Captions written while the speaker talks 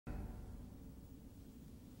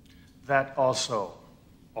That also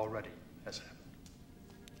already has happened.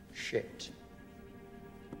 Shit.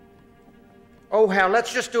 Oh hell,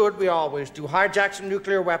 let's just do what we always do. Hijack some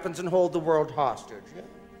nuclear weapons and hold the world hostage. Yeah?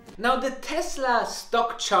 Now the Tesla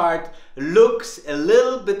stock chart looks a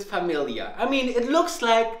little bit familiar. I mean, it looks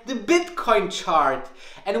like the Bitcoin chart,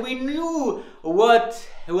 and we knew what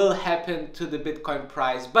will happen to the Bitcoin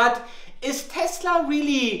price. But is Tesla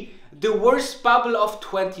really the worst bubble of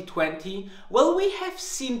 2020? Well, we have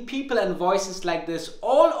seen people and voices like this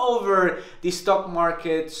all over the stock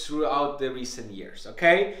market throughout the recent years,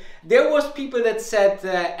 okay? There was people that said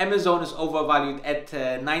Amazon is overvalued at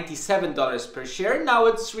 $97 per share. Now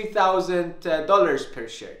it's $3,000 per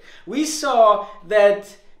share. We saw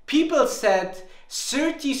that people said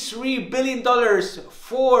 $33 billion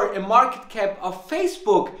for a market cap of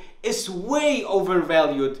Facebook is way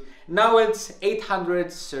overvalued. Now it's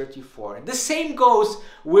 834. The same goes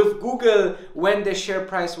with Google when the share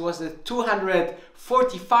price was at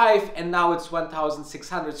 245 and now it's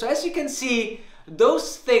 1,600. So as you can see,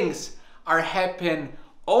 those things are happening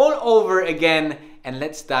all over again. And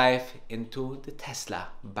let's dive into the Tesla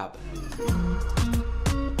bubble.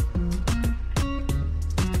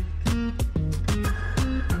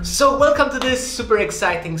 So welcome to this super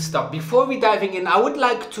exciting stock. Before we diving in, I would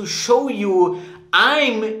like to show you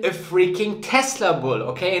I'm a freaking Tesla bull,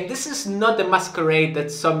 okay? And this is not the masquerade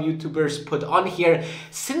that some YouTubers put on here.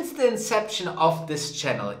 Since the inception of this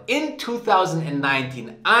channel in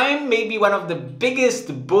 2019, I'm maybe one of the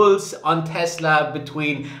biggest bulls on Tesla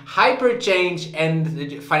between hyperchange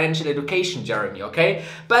and financial education, Jeremy, okay?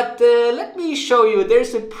 But let me show you,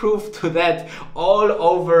 there's a proof to that all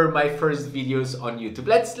over my first videos on YouTube.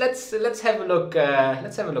 Let's have a look.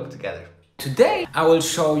 Let's have a look together. Today I will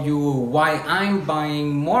show you why I'm buying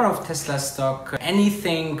more of Tesla stock,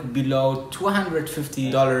 anything below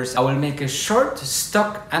 $250. I will make a short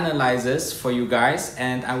stock analysis for you guys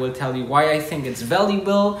and I will tell you why I think it's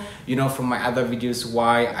valuable, you know, from my other videos,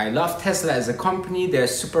 why I love Tesla as a company. They're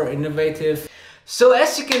super innovative. So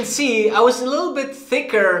as you can see, I was a little bit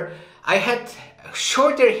thicker, I had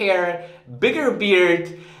shorter hair, bigger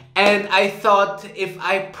beard, and I thought if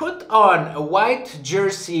I put on a white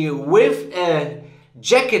jersey with a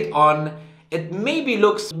jacket on, it maybe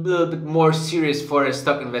looks a little bit more serious for a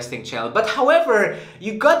stock investing channel. But however,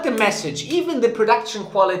 you got the message. Even the production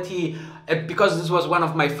quality, because this was one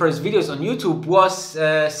of my first videos on YouTube, was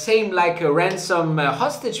same like a ransom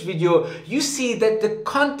hostage video. You see that the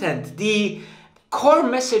content, the core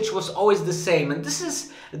message was always the same. And this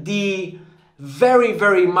is the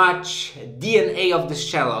very much DNA of this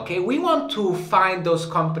channel, okay? We want to find those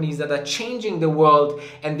companies that are changing the world,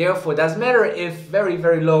 and therefore it doesn't matter if very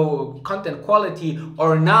low content quality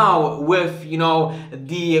or now with, you know,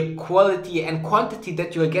 the quality and quantity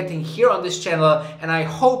that you are getting here on this channel. And I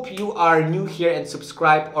hope you are new here and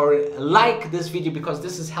subscribe or like this video, because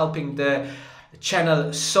this is helping the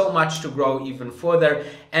channel so much to grow even further.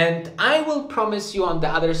 And I will promise you on the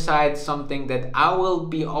other side something, that I will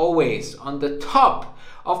be always on the top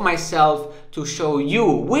of myself to show you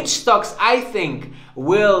which stocks I think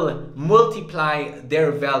will multiply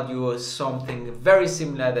their value, something very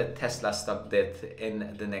similar that Tesla stock did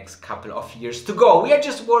in the next couple of years to go. We are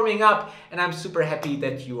just warming up and I'm super happy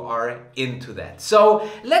that you are into that. So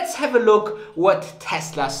let's have a look what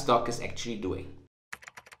Tesla stock is actually doing.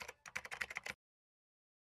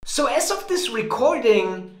 So as of this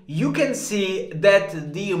recording, you can see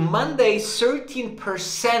that the Monday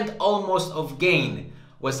 13% almost of gain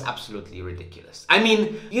was absolutely ridiculous. I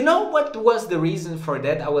mean, you know what was the reason for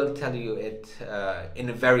that? I will tell you it in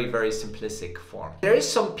a very simplistic form. There is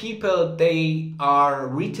some people, they are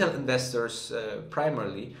retail investors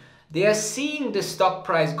primarily. They are seeing the stock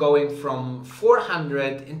price going from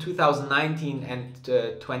 400 in 2019 and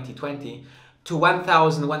 2020 to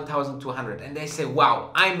 1,000, 1,200, and they say,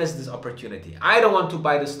 wow, I missed this opportunity. I don't want to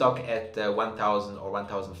buy the stock at 1,000 or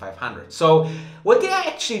 1,500. So what they are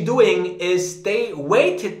actually doing is they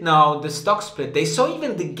waited now the stock split. They saw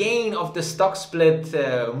even the gain of the stock split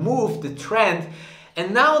move, the trend,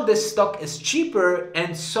 and now the stock is cheaper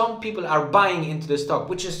and some people are buying into the stock,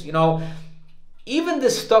 which is, you know, even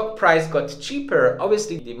the stock price got cheaper.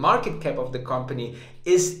 Obviously, the market cap of the company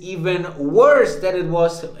is even worse than it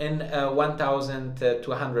was in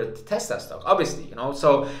 1,200 Tesla stock, obviously, you know.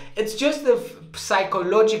 So it's just a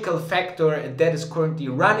psychological factor that is currently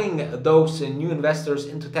running those new investors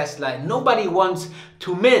into Tesla. Nobody wants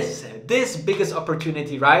to miss this biggest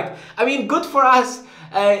opportunity, right? I mean, good for us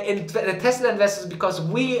in the Tesla investors because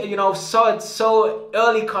we, you know, saw it so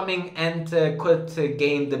early coming and could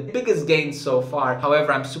gain the biggest gain so far.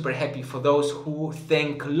 However, I'm super happy for those who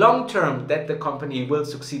think long term that the company will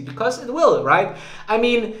succeed, because it will, right? I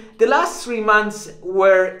mean, the last 3 months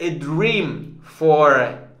were a dream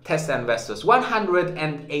for Tesla investors.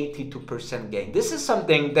 182% gain. This is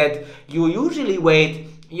something that you usually wait,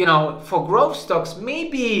 you know, for growth stocks,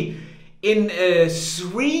 maybe in a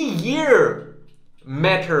 3-year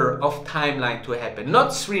matter of timeline to happen,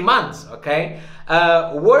 not 3 months, okay?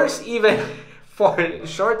 Worse even for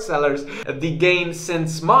short sellers, the gain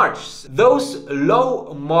since March. Those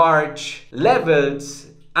low March levels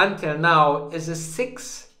until now is a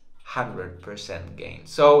 600% gain.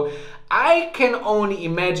 So I can only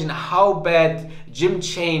imagine how bad Jim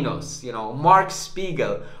Chanos, you know, Mark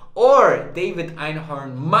Spiegel, or David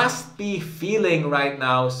Einhorn must be feeling right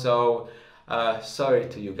now. So sorry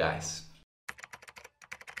to you guys.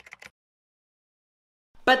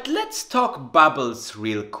 But let's talk bubbles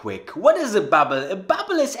real quick. What is a bubble? A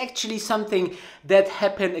bubble is actually something that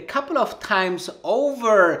happened a couple of times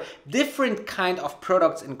over different kind of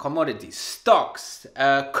products and commodities, stocks,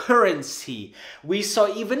 currency. We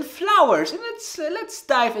saw even flowers. And let's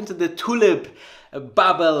dive into the tulip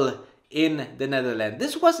bubble in the Netherlands.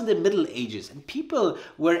 This was in the Middle Ages, and people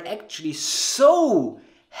were actually so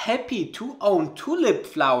happy to own tulip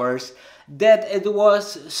flowers that it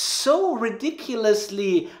was so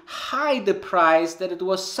ridiculously high, the price, that it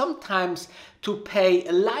was sometimes to pay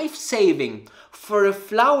a life saving for a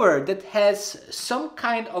flower that has some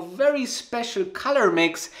kind of very special color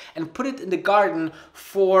mix and put it in the garden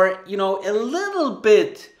for, you know, a little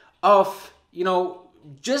bit of, you know,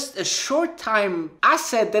 just a short time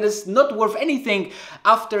asset that is not worth anything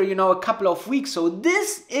after, you know, a couple of weeks. So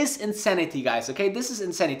this is insanity, guys, okay? This is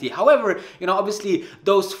insanity. However, you know, obviously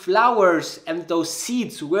those flowers and those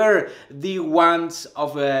seeds were the ones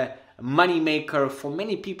of a money maker for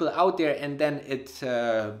many people out there, and then it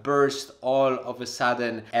burst all of a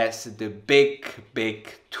sudden as the big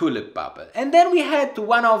tulip bubble. And then we had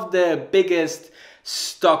one of the biggest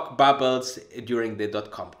stock bubbles during the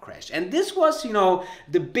dot-com crash. And this was, you know,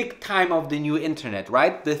 the big time of the new internet,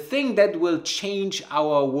 right? The thing that will change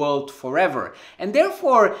our world forever. And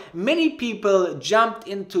therefore, many people jumped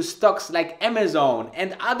into stocks like Amazon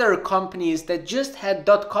and other companies that just had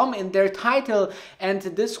 .com in their title. And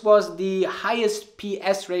this was the highest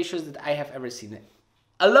PS ratios that I have ever seen.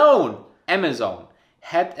 Alone, Amazon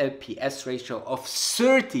had a PS ratio of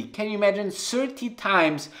 30. Can you imagine? 30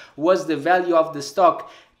 times was the value of the stock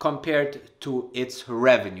compared to its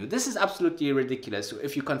revenue. This is absolutely ridiculous. So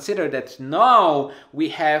if you consider that now we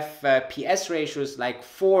have PS ratios like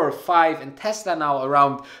 4 or 5, and Tesla now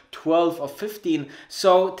around 12 or 15.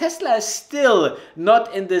 So Tesla is still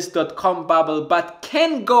not in this .com bubble, but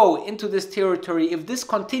can go into this territory if this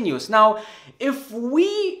continues. Now, if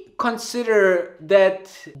we consider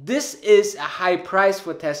that this is a high price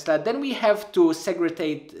for Tesla, then we have to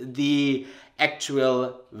segregate the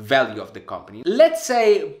actual value of the company. Let's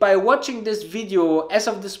say by watching this video, as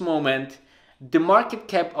of this moment, the market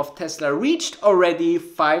cap of Tesla reached already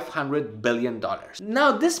 $500 billion.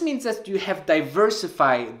 Now this means that you have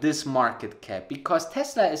diversified this market cap, because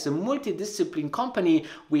Tesla is a multidisciplinary company.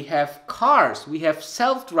 We have cars, we have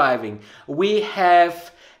self-driving, we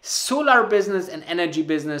have solar business and energy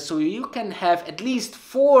business, so you can have at least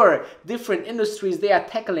 4 different industries they are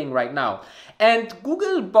tackling right now. And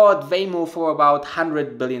Google bought Waymo for about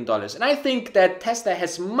 $100 billion. And I think that Tesla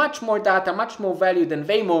has much more data, much more value than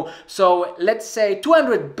Waymo. So let's say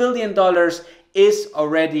 $200 billion is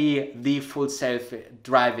already the full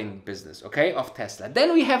self-driving business, okay, of Tesla.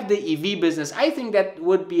 Then we have the EV business. I think that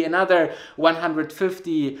would be another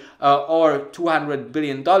 150 or $200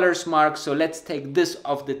 billion mark. So let's take this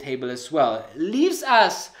off the table as well. Leaves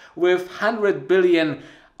us with 100 billion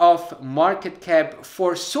of market cap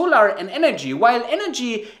for solar and energy, while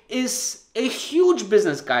energy is a huge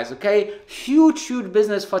business, guys, okay? Huge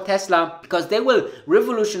business for Tesla, because they will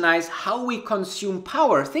revolutionize how we consume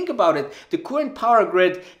power. Think about it. The current power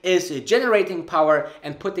grid is generating power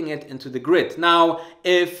and putting it into the grid. Now,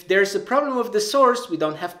 if there's a problem with the source, we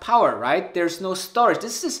don't have power, right? There's no storage.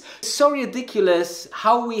 This is so ridiculous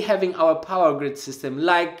how we having our power grid system.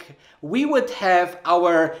 Like, we would have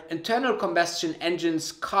our internal combustion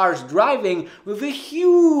engines cars driving with a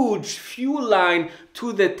huge fuel line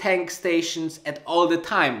to the tank stations at all the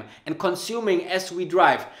time and consuming as we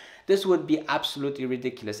drive. This would be absolutely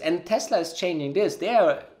ridiculous. And Tesla is changing this. They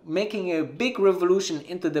are making a big revolution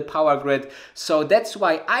into the power grid. So that's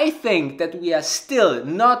why I think that we are still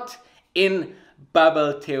not in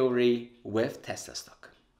bubble theory with Tesla stock.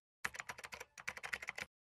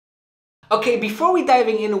 Okay, before we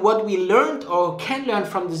diving in what we learned or can learn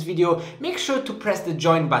from this video, make sure to press the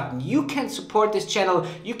join button. You can support this channel,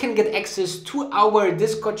 you can get access to our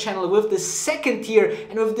Discord channel with the second tier,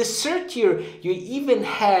 and with the third tier, you even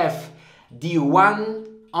have the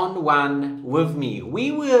one-on-one with me.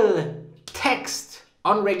 We will text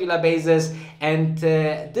on regular basis, and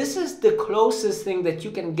this is the closest thing that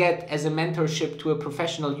you can get as a mentorship to a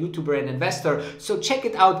professional YouTuber and investor. So check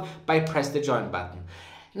it out by press the join button.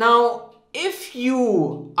 Now, if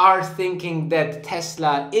you are thinking that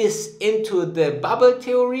Tesla is into the bubble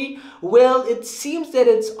theory, well, it seems that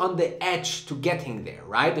it's on the edge to getting there,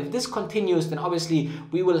 right? If this continues, then obviously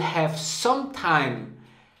we will have some time,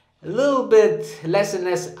 a little bit less and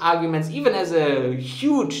less arguments, even as a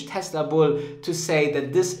huge Tesla bull, to say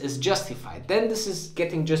that this is justified. Then this is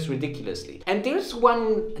getting just ridiculously. And there's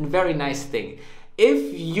one very nice thing.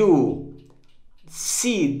 If you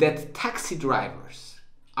see that taxi drivers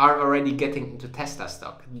are already getting into Tesla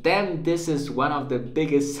stock, then this is one of the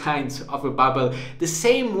biggest signs of a bubble. The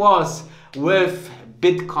same was with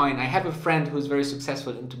Bitcoin. I have a friend who's very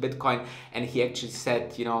successful into Bitcoin, and he actually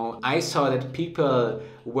said, you know, I saw that people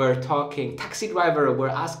were talking, taxi driver were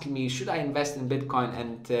asking me, should I invest in Bitcoin?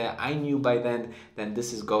 And I knew by then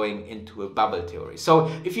this is going into a bubble theory. So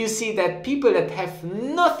if you see that people that have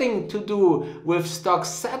nothing to do with stocks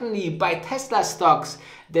suddenly buy Tesla stocks,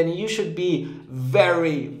 then you should be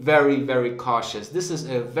very, very, very cautious. This is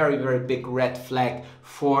a very, very big red flag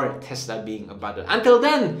for Tesla being a bubble. Until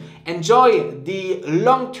then, enjoy the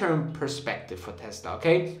long-term perspective for Tesla,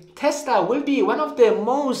 okay? Tesla will be one of the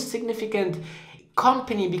most significant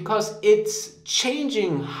company because it's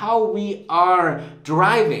changing how we are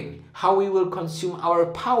driving, how we will consume our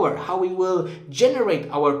power, how we will generate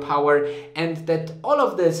our power, and that all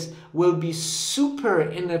of this will be super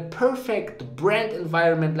in a perfect brand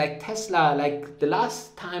environment like Tesla. Like the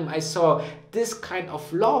last time I saw this kind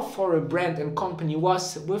of law for a brand and company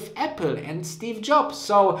was with Apple and Steve Jobs.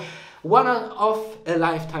 So one of a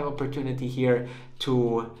lifetime opportunity here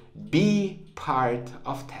to be part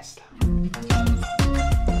of Tesla.